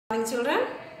Morning children,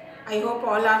 I hope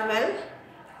all are well.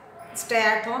 Stay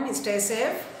at home, stay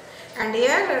safe. And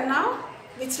here now,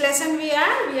 which lesson we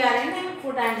are? We are in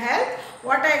food and health.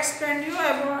 What I explained you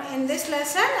about in this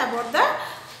lesson about the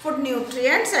food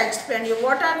nutrients. I explained you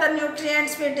what are the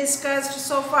nutrients we discussed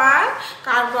so far.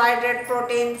 Carbohydrate,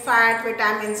 protein, fat,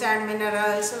 vitamins and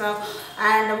minerals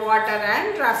and water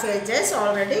and roughages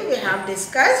already we have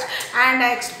discussed. And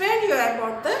I explained you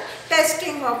about the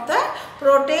testing of the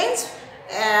proteins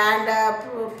and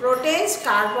proteins,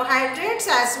 carbohydrates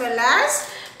as well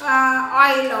as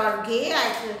oil or ghee.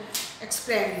 I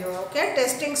explained you. Okay,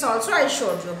 testings also I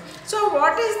showed you. So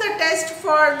what is the test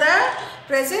for the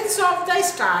presence of the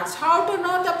starch? How to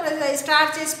know the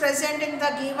starch is present in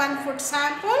the given food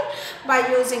sample? By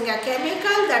using a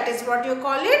chemical, that is what you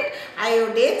call it,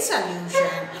 iodine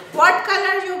solution. What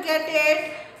color you get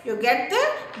it? You get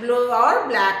the blue or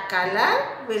black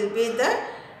color will be the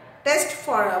test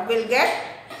for,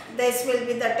 this will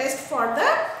be the test for the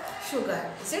sugar,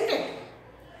 isn't it?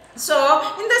 So,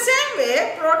 in the same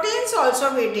way, proteins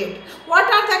also we did. What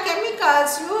are the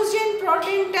chemicals used in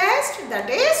protein test? That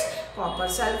is copper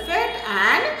sulfate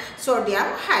and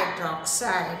sodium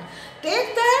hydroxide.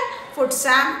 Take the food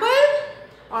sample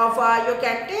of, you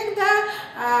can take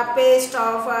the paste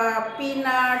of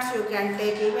peanuts, you can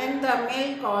take even the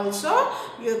milk also.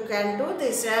 You can do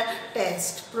this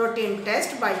test, protein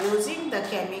test, by using the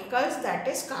chemicals, that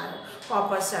is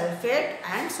copper sulfate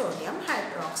and sodium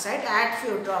hydroxide. Add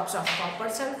few drops of copper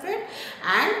sulfate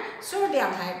and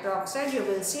sodium hydroxide. You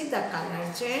will see the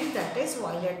color change, that is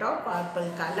violet or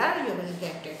purple color you will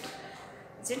get it.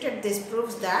 Isn't it? This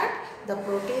proves that the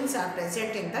proteins are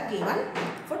present in the given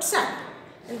food sample.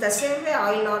 In the same way,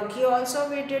 oil or ghee also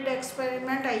we did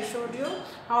experiment. I showed you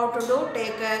how to do.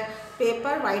 Take a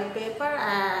paper, white paper,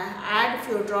 add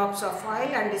few drops of oil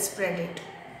and spread it.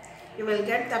 You will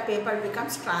get the paper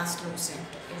becomes translucent.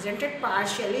 Isn't it?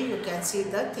 Partially you can see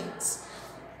the things.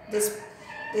 This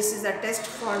is a test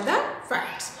for the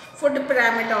fats. Food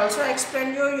pyramid also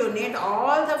explained you. You need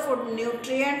all the food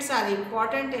nutrients are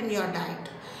important in your diet.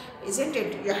 Isn't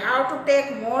it? You have to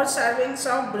take more servings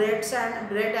of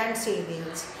bread and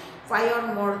cereals. 5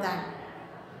 or more than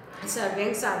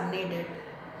servings are needed.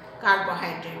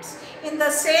 Carbohydrates. In the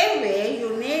same way,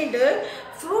 you need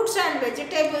fruits and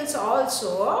vegetables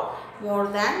also more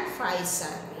than 5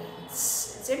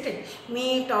 servings. Isn't it?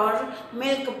 Meat or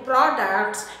milk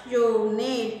products, you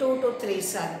need 2 to 3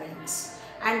 servings.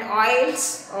 And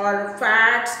oils or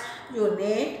fats,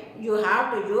 you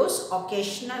have to use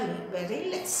occasionally, very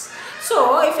less.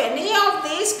 So, if any of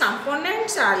these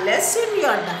components are less in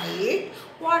your diet,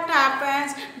 what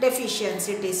happens?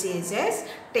 Deficiency diseases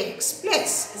takes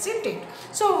place, isn't it?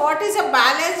 So, what is a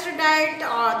balanced diet?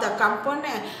 Or the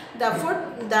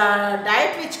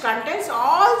diet which contains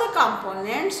all the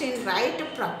components in right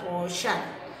proportion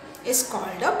is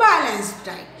called a balanced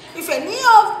diet. If any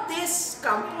of this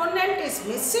component is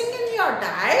missing in your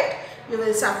diet, you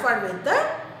will suffer with the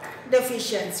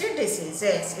deficiency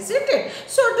diseases, isn't it?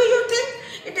 So, do you think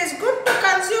it is good to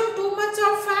consume too much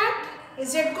of fat?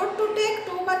 Is it good to take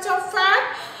too much of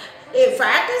fat?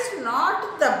 Fat is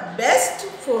not the best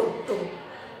food to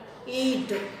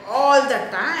eat all the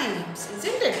times,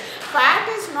 isn't it? Fat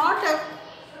is not a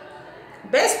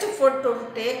best food to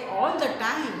take all the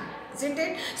time, isn't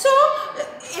it? So,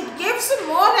 it gives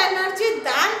more energy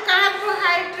than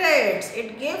carbohydrates.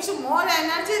 It gives more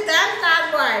energy than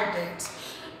carbohydrates.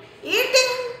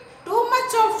 Eating too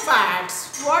much of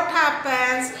fats, what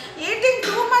happens? Eating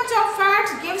too much of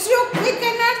fats gives you quick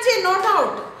energy, no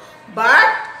doubt.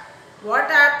 But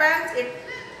what happens?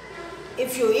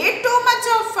 If you eat too much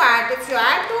of fat, if you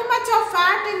add too much of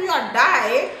fat in your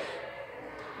diet,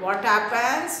 what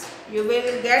happens? You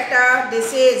will get a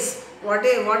disease. What do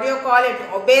you call it?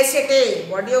 Obesity.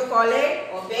 What do you call it?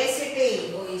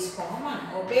 Obesity. Oh, is common.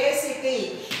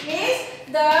 Obesity means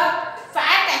the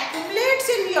fat accumulates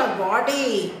in your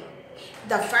body.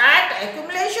 The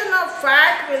accumulation of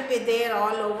fat will be there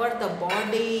all over the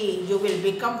body. You will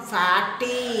become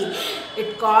fatty.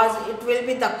 It will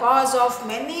be the cause of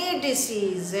many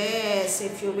diseases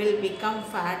if you will become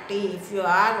fatty, if you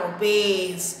are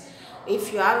obese.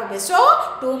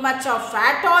 So, too much of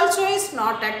fat also is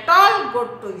not at all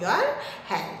good to your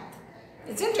health.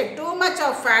 Isn't it? Too much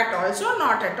of fat also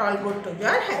not at all good to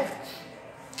your health.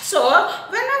 So,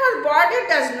 when our body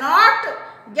does not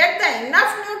get the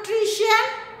enough nutrition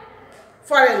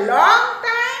for a long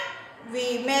time,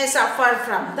 we may suffer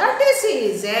from the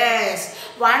diseases.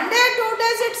 1 day, 2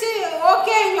 days, it's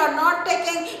okay, you are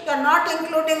not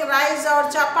including rice or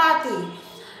chapati.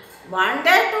 1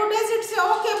 day, 2 days it's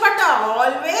okay, but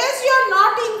always you are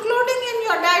not including in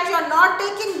your diet. You are not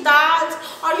taking dals,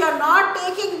 or you are not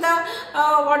taking the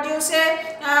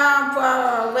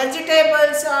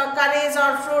vegetables, curries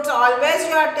or fruits. Always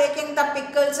you are taking the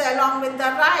pickles along with the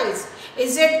rice.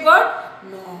 Is it good?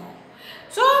 No.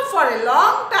 So for a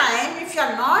long time, if you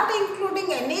are not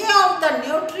including any of the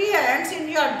nutrients in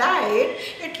your diet,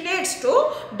 it leads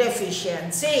to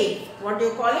deficiency. What do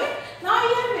you call it? Now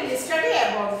here we will study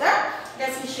about the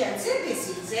deficiency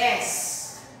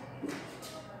diseases.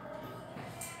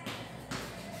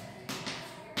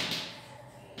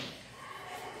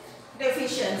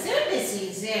 Deficiency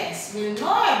diseases. We will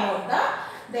know about the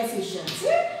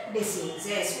deficiency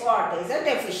diseases. What is a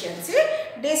deficiency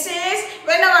disease?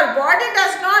 When our body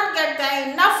does not get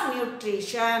the enough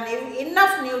nutrition,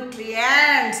 enough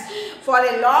nutrients for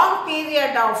a long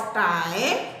period of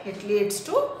time, it leads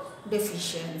to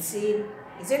deficiency.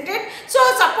 Isn't it? So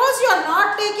suppose you are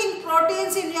not taking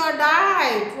proteins in your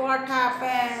diet, what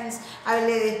happens?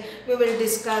 We will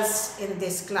discuss in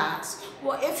this class.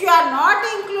 If you are not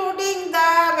including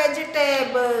the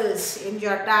vegetables in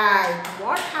your diet,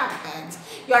 what happens?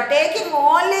 You are taking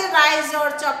only rice or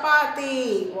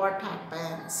chapati, what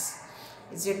happens?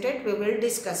 Isn't it? We will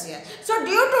discuss here. So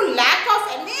due to lack of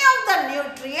any of the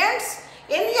nutrients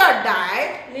in your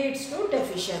diet leads to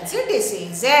deficiency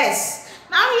diseases.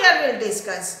 Now here we will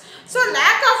discuss. So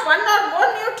lack of one or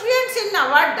more nutrients in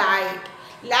our diet.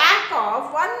 Lack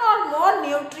of one or more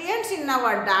nutrients in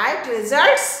our diet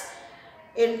results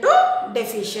into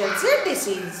deficiency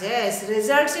diseases.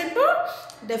 Results into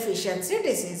deficiency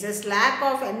diseases. Lack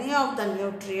of any of the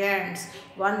nutrients,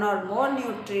 one or more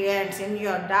nutrients in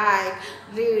your diet,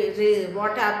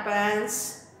 what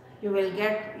happens? You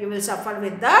will suffer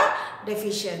with the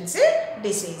deficiency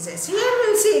diseases. Here we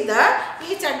will see the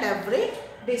each and every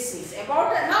disease.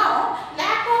 About now,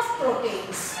 lack of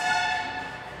proteins.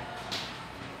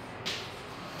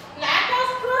 Lack of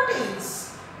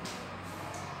proteins.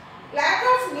 Lack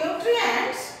of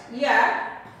nutrients here.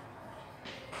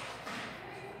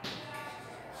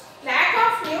 Lack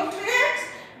of nutrients,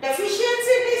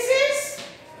 deficiency disease.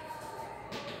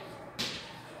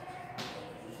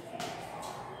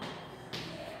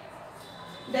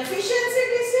 Deficiency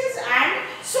disease and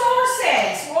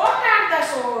sources. What are the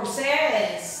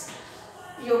sources?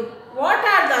 What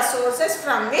are the sources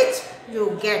from which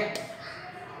you get?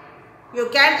 You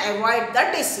can avoid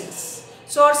the disease.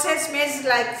 Sources means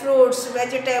like fruits,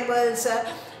 vegetables,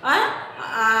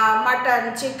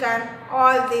 mutton, chicken.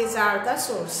 All these are the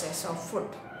sources of food.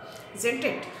 Isn't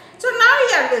it? So now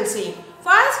here we will see.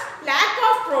 First, lack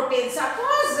of protein.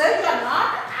 Suppose you are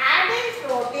not adding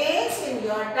proteins in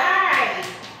your diet.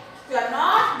 You are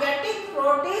not getting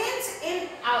proteins in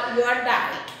your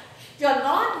diet. You are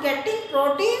not getting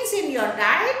proteins in your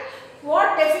diet.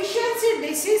 What deficiency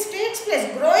disease takes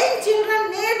place? Growing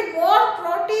children need more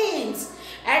proteins.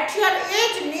 At your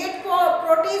age need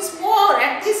proteins more.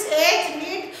 At this age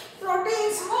need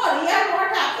proteins more. Here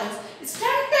what happens?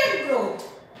 Stunted growth.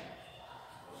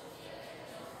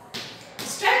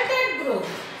 Stunted growth.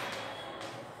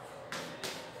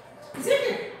 Isn't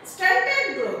it?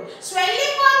 Stunted growth.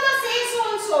 Swelling on the face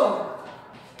also.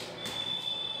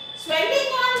 Swelling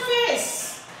on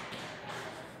face.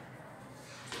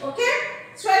 Okay?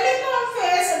 Swelling on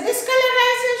face.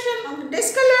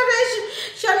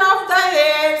 Discoloration of the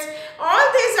hairs.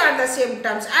 All these are the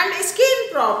symptoms. And skin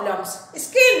problems.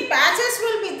 Skin patches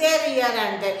will be there here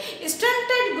and there.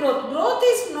 Stunted growth. Growth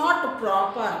is not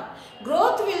proper.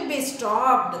 Growth will be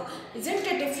stopped, isn't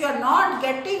it, if you are not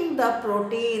getting the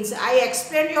proteins. I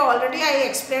explained you already,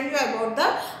 about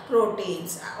the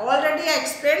proteins. Already I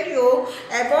explained you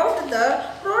about the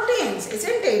proteins,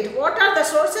 isn't it? What are the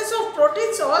sources of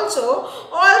proteins also?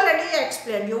 Already I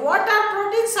explained you. What are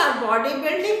proteins? Are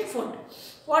bodybuilding food.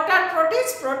 What are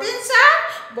proteins? Proteins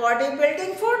are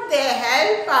bodybuilding food. They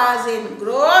help us in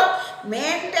growth,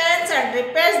 maintains and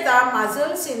repairs the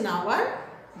muscles in our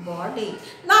body.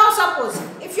 Now suppose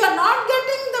if you are not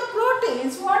getting the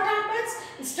proteins, what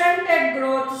happens? Stunted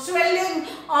growth, swelling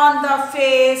on the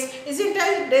face, isn't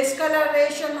it?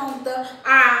 Discoloration of the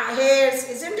hairs,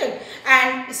 isn't it?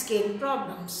 And skin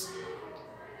problems.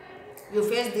 You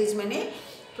face these many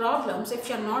problems if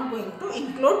you are not going to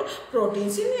include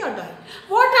proteins in your diet.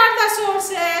 What are the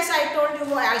sources? I told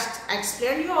you, I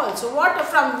explained you also.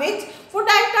 From which food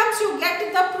items you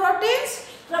get the proteins?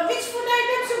 From which food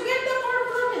items you get the proteins?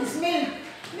 Milk.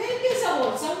 Milk is a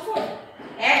wholesome food.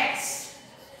 Eggs.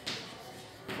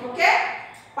 Okay?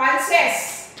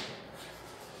 Pulses.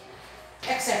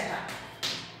 Etc.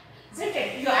 Isn't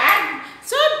it? You add.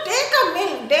 So take a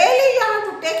milk. Daily you have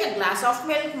to take a glass of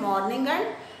milk morning and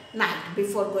night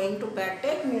before going to bed.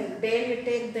 Take milk daily,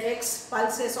 take the eggs,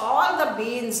 pulses, all the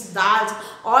beans, dals,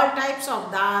 all types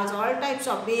of dals, all types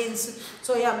of beans,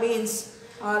 soya beans,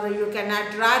 or you can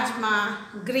add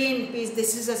rajma, green peas.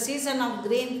 This is a season of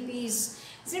green peas,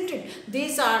 isn't it?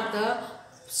 These are the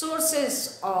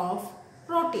sources of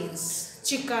proteins.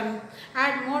 Chicken,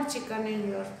 add more chicken in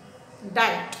your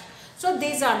diet. So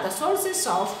these are the sources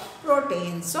of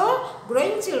protein. So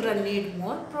growing children need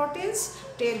more proteins.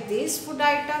 Take these food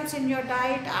items in your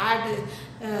diet,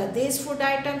 add these food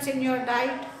items in your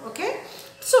diet. Okay.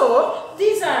 So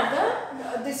these are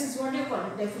the, this is what you call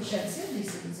deficiency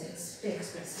diseases.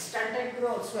 Takes place. Stunted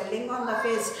growth, swelling on the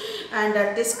face,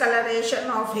 and discoloration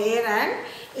of hair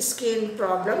and skin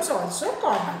problems also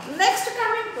common. Next,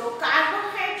 coming to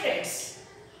carbohydrates.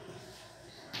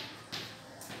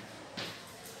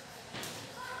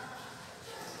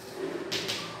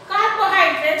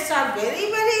 Carbohydrates are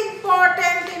very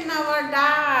important in our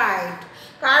diet.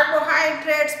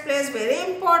 Carbohydrates plays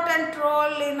very important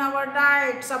role in our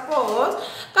diet. Suppose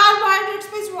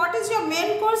carbohydrates means what is your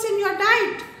main course in your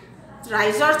diet?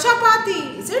 Rice or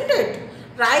chapati, isn't it?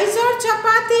 Rice or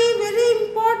chapati, very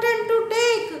important to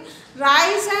take.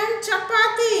 Rice and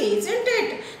chapati, isn't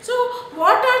it? So,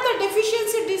 what are the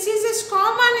deficiency diseases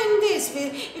common in this?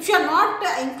 If you are not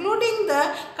including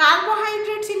the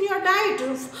carbohydrates in your diet,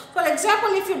 for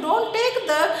example, if you don't take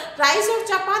the rice or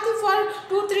chapati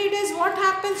for 2-3 days, what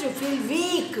happens? You feel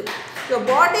weak. Your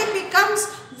body becomes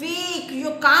weak.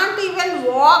 You can't even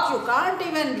walk. You can't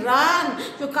even run.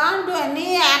 You can't do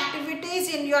any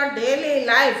activities in your daily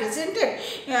life, isn't it?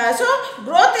 So,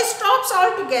 growth stops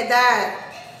altogether.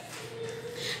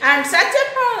 And such a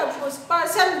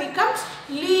person becomes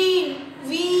lean,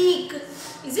 weak,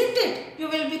 isn't it? You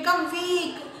will become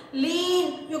weak,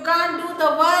 lean, you can't do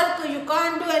the work, you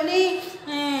can't do any,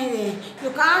 you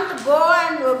can't go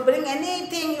and bring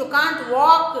anything, you can't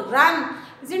walk, run,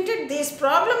 isn't it? These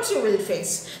problems you will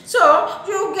face. So,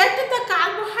 you get the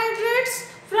carbohydrates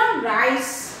from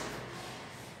rice,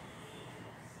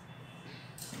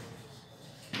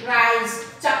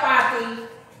 chapati.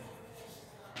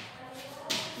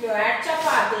 You add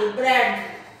chapati,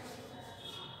 bread,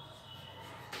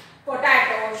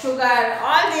 potato, sugar,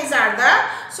 all these are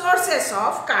the sources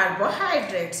of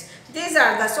carbohydrates. These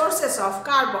are the sources of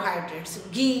carbohydrates.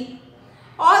 Ghee,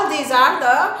 all these are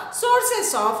the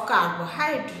sources of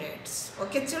carbohydrates.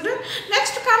 Okay, children.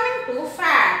 Next, coming to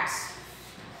fats.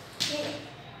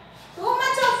 Too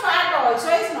much of fat also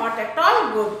is not at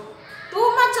all good. Too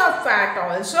much of fat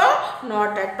also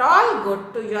not at all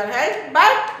good to your health,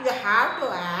 but you have to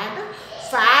add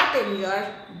fat in your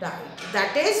diet.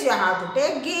 That is, you have to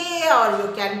take ghee, or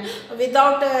you can,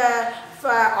 without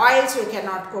oils you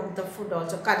cannot cook the food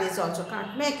also, curries also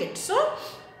can't make it. So,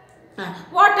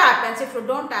 what happens if you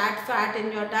don't add fat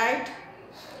in your diet?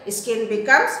 Skin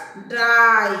becomes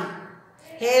dry,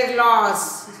 hair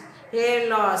loss,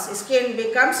 skin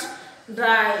becomes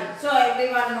dry. So,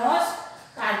 everyone knows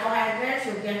carbohydrates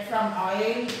you get from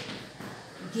oil,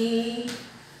 ghee,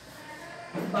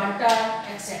 butter,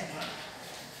 etc.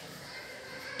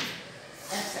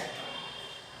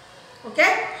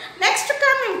 Okay. Next,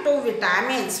 coming to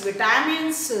vitamins.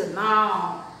 Vitamins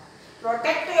now.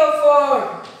 Protective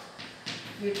food.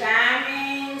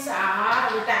 Vitamins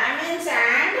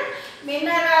and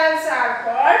minerals are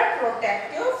called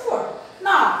protective food.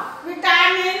 Now,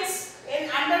 vitamins,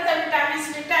 under the vitamins,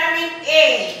 vitamin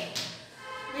A.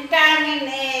 Vitamin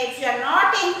A, if you are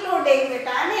not including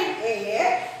vitamin A,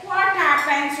 what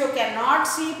happens? You cannot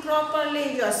see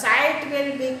properly, your sight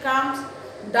will become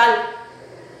dull,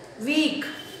 weak,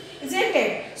 isn't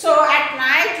it? So at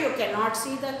night you cannot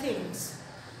see the things.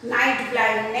 Night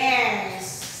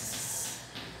blindness.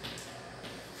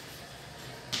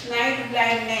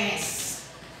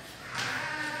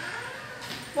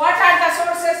 What are the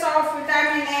sources of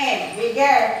vitamin A? We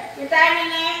get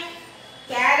vitamin A,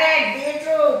 carrot,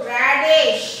 beetroot,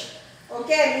 radish,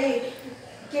 okay,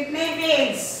 kidney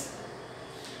beans,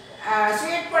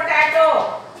 sweet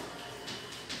potato,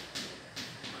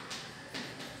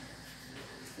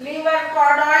 liver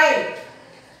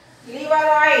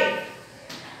oil.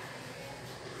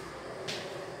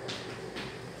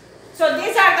 So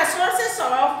these are the sources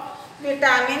of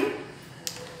vitamin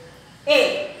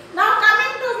A. Now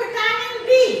coming to vitamin D.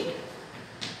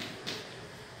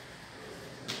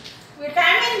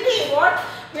 Vitamin D, what?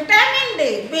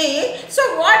 Vitamin B. So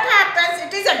what happens?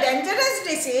 It is a dangerous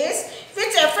disease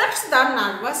which affects the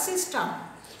nervous system.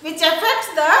 A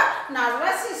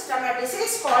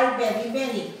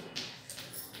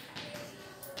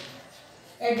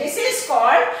disease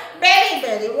called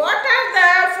beriberi. What are the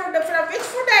food, from which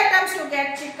food items you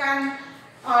get? Chicken,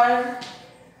 or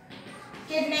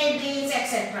kidney disease,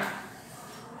 etc.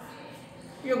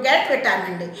 You get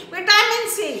vitamin D. Vitamin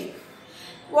C.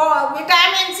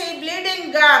 Vitamin C,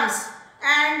 bleeding gums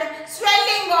and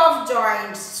swelling of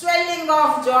joints,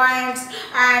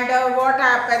 and what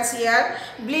happens here?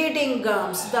 Bleeding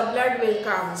gums, the blood will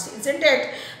come, isn't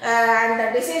it?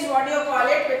 And this is what you call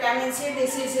it, vitamin C.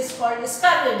 Disease is called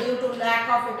scurvy. Due to lack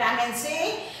of vitamin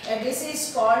C, a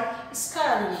disease called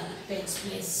scurvy takes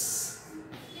place.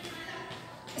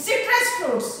 Citrus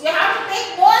fruits, you have to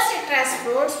take more citrus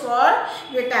fruits for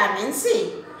vitamin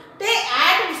C. They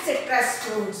add citrus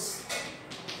fruits.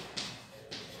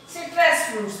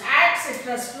 Add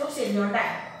citrus fruits in your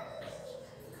diet.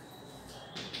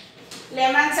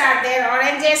 Lemons are there,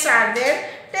 oranges are there.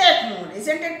 Take more,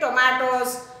 isn't it?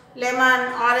 Tomatoes,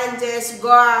 lemon, oranges,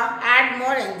 guava. Add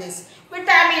more in this.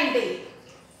 Vitamin D.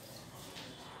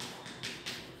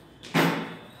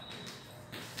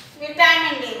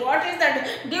 Vitamin D. What is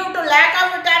that? Due to lack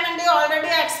of vitamin D, already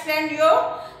I explained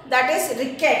you. That is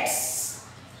rickets.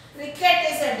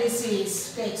 Ricket is a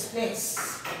disease takes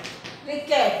place.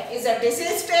 Ricket is a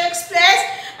disease takes place,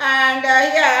 and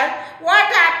here what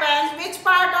happens? Which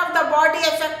part of the body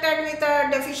affected with a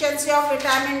deficiency of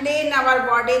vitamin D in our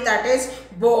body? That is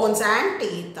bones and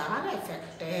teeth are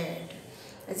affected.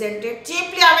 Isn't it?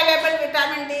 Cheaply available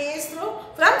vitamin D is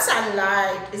from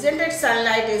sunlight. Isn't it?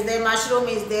 Sunlight is there, mushroom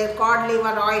is there, cod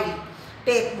liver oil.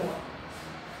 Take more.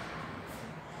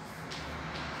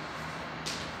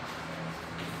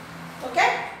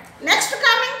 Okay. Next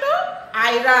coming to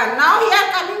iron. Now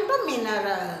here coming to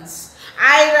minerals.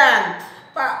 Iron.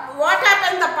 What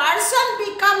happens? The person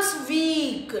becomes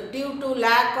weak due to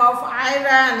lack of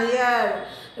iron here.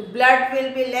 Blood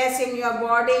will be less in your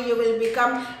body. You will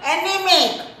become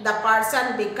anemic. The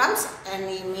person becomes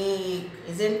anemic.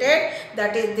 Isn't it?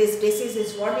 That is, this disease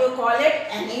is what you call it?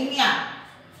 Anemia.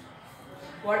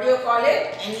 What do you call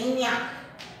it? Anemia.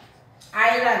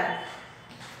 Iron.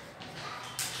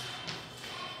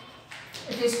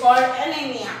 It is called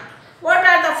anemia. What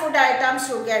are the food items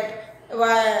you get?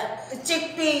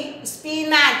 Chickpea,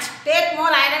 spinach. Take more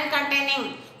iron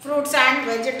containing fruits and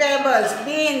vegetables.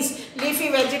 Beans,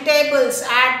 leafy vegetables.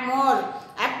 Add more.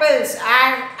 Apples.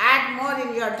 Add more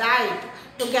in your diet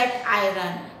to get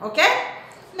iron. Okay.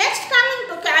 Next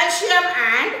coming to calcium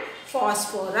and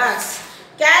phosphorus.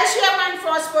 Calcium and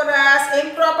phosphorus,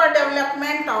 improper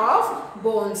development of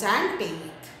bones and teeth.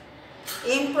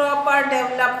 Improper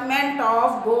development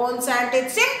of bones and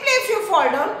teeth. Simply if you fall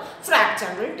down,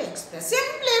 fracture will take place.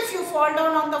 Simply if you fall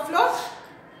down on the floor,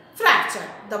 fracture.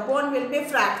 The bone will be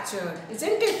fractured,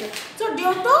 isn't it? So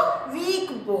due to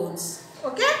weak bones.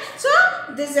 Okay. So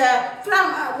this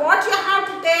from what you have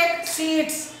to take: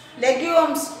 seeds,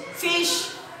 legumes,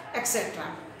 fish, etc.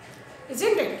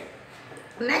 Isn't it?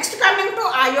 Next coming to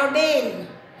iodine.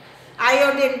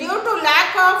 Iodine. Due to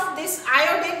lack of this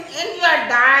iodine in your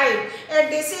diet, a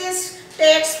disease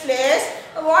takes place.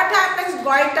 What happens?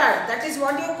 Goiter. That is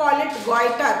what you call it,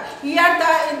 goiter. Here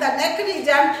in the neck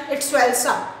region it swells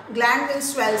up. Gland will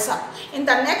swells up. In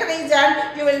the neck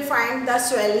region you will find the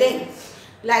swelling.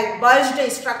 Like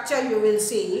bulged structure you will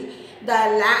see.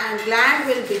 The gland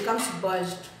will becomes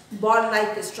bulged.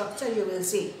 Ball-like structure you will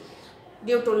see.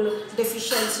 Due to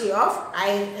deficiency of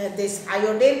this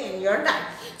iodine in your diet.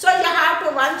 So you have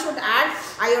to, one should add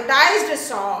iodized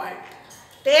salt.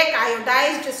 Take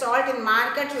iodized salt in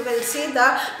market. You will see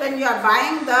when you are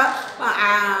buying the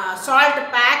salt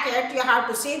packet, you have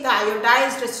to see the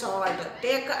iodized salt.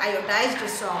 Take iodized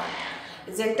salt.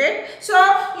 Isn't it? So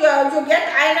you get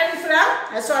iodine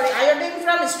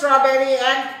from strawberry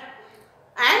and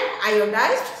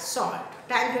iodized salt.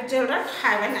 Thank you children.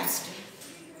 Have a nice day.